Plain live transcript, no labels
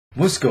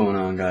What's going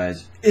on,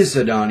 guys? It's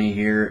Doni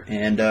here,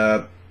 and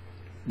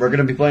we're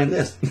gonna be playing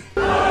this.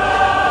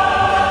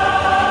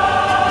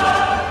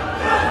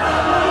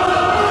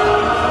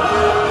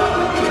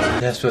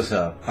 That's what's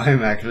up.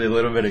 I'm actually a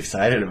little bit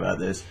excited about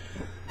this.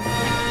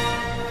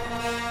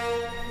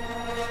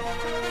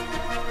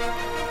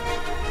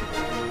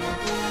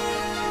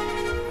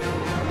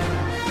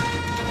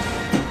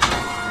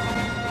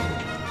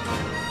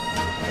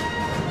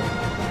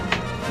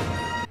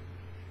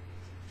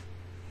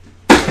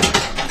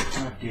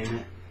 Damn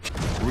it.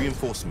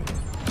 Reinforcement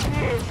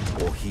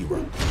or hero.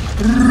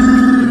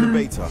 In the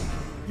beta,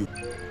 you.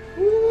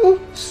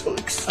 Ooh, so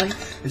excited.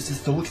 This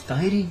is so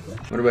exciting.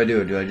 What do I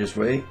do? Do I just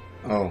wait?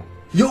 Oh.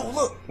 Yo,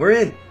 look! We're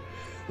in!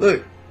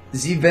 Look!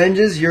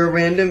 Z-Venges, you're a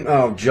random.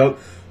 Oh,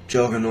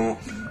 Juggernaut.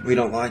 We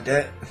don't like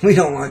that. We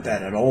don't like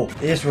that at all.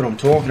 That's what I'm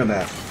talking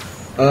about.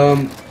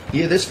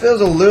 Yeah, this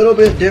feels a little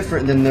bit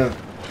different than the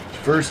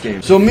first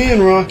game. So me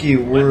and Rocky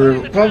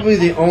were probably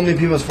the only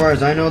people, as far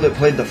as I know, that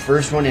played the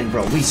first one, and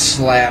bro, we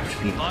slapped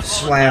people.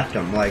 Slapped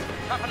them. Like,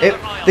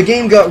 the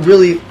game got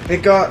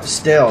it got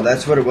stale.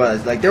 That's what it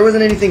was. Like, there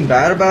wasn't anything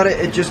bad about it.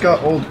 It just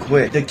got old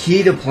quick. The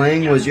key to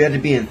playing was you had to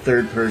be in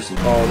third person.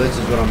 Oh, this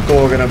is what I'm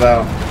talking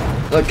about.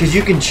 Look, because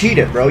you can cheat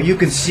it, bro. You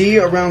can see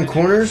around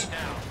corners.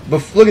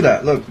 But look at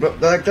that. Look, bro,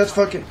 like, that's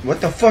fucking...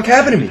 What the fuck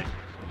happened to me?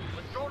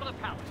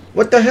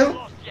 What the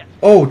hell?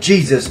 Oh,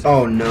 Jesus.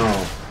 Oh,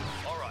 no.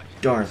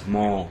 Darth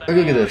Maul.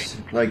 Look at this.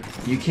 Like,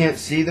 you can't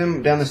see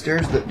them down the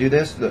stairs that do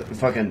this. The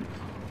fucking...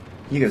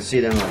 You can see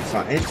them like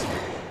fine. It's...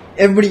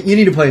 Everybody, you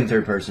need to play in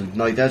third person.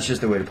 Like, that's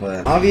just the way to play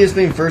it.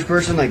 Obviously, in first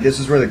person, like, this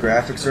is where the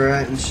graphics are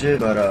at and shit.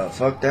 But,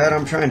 fuck that.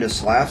 I'm trying to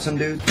slap some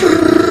dudes.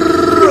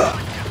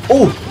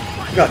 Oh!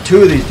 Got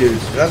two of these dudes.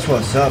 That's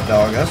what's up,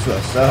 dog. That's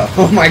what's up.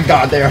 Oh my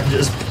god, they are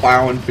just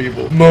plowing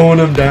people. Mowing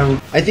them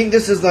down. I think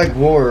this is like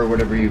war or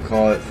whatever you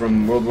call it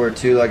from World War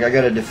II. Like, I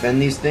gotta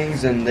defend these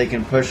things and they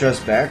can push us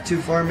back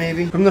too far,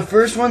 maybe. From the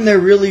first one, there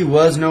really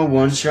was no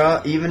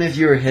one-shot. Even if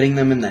you were hitting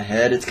them in the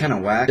head, it's kind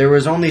of whack. There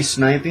was only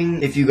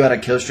sniping. If you got a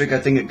kill streak, I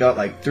think it got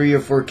like 3 or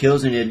 4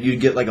 kills and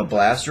you'd get like a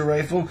blaster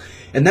rifle.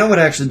 And that would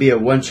actually be a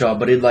one-shot,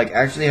 but it'd like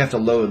actually have to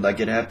load.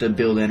 Like, it'd have to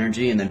build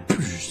energy and then...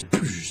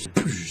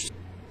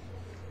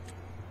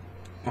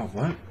 Oh,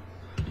 what?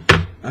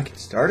 I can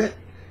start it?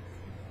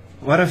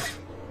 What if...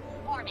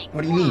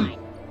 What do you mean?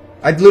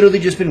 I've literally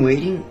just been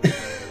waiting.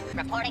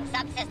 Reporting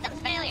subsystems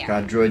failure.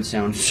 God, droids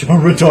sound so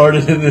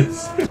retarded in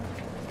this.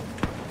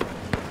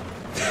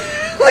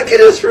 Look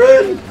at us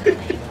run!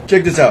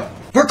 Check this out.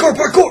 Parkour,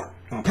 parkour!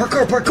 Oh,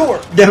 parkour,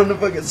 parkour! Down the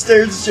fucking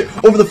stairs and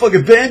shit. Over the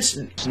fucking bench?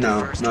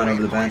 No, not over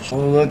the bench.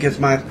 Oh, look, it's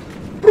my...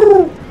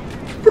 You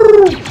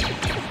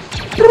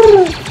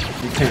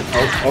can't...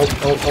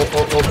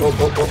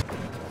 Oh.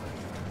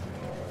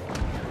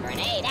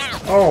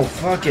 Oh,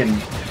 fucking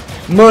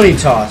money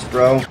toss,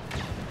 bro.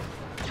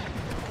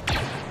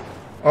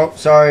 Oh,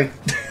 sorry.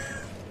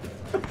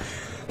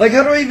 Like,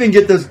 how do I even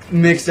get this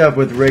mixed up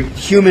with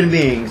human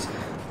beings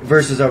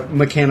versus a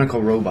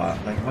mechanical robot?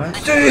 Like, what?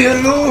 Say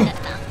hello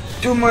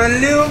to my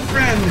little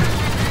friend.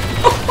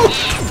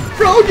 Oh,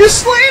 bro,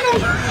 just slaying him.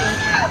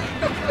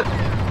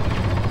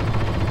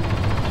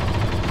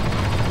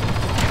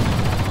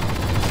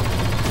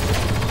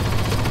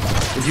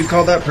 Did you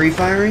call that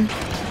pre-firing?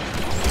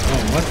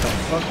 Oh, what the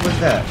fuck was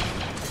that?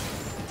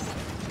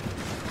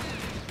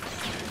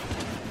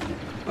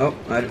 Oh,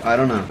 I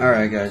don't know.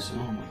 Alright, guys. Oh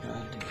my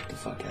god, get the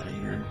fuck out of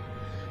here.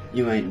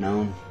 You ain't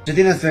known. I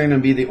think that's going to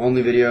be the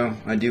only video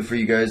I do for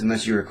you guys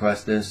unless you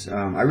request this.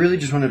 I really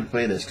just wanted to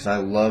play this because I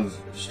love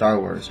Star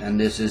Wars and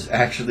this is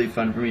actually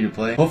fun for me to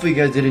play. Hopefully you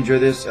guys did enjoy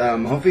this.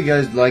 Hopefully you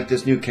guys like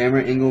this new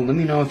camera angle. Let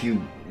me know if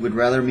you would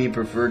rather me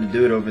prefer to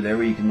do it over there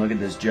where you can look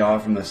at this jaw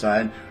from the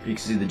side. You can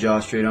see the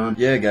jaw straight on.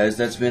 Yeah, guys,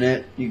 that's been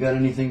it. You got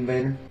anything,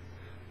 Vader?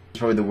 It's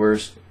probably the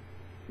worst,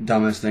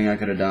 dumbest thing I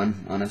could have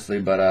done,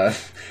 honestly, but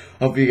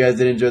hope you guys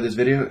did enjoy this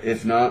video.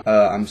 If not,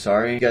 I'm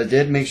sorry. If you guys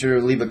did, make sure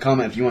to leave a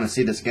comment if you want to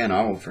see this again.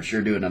 I will for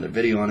sure do another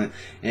video on it.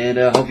 And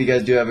hope you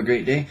guys do have a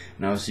great day,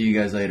 and I will see you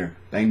guys later.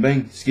 Bang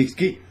bang, skeet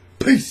skeet,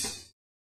 peace!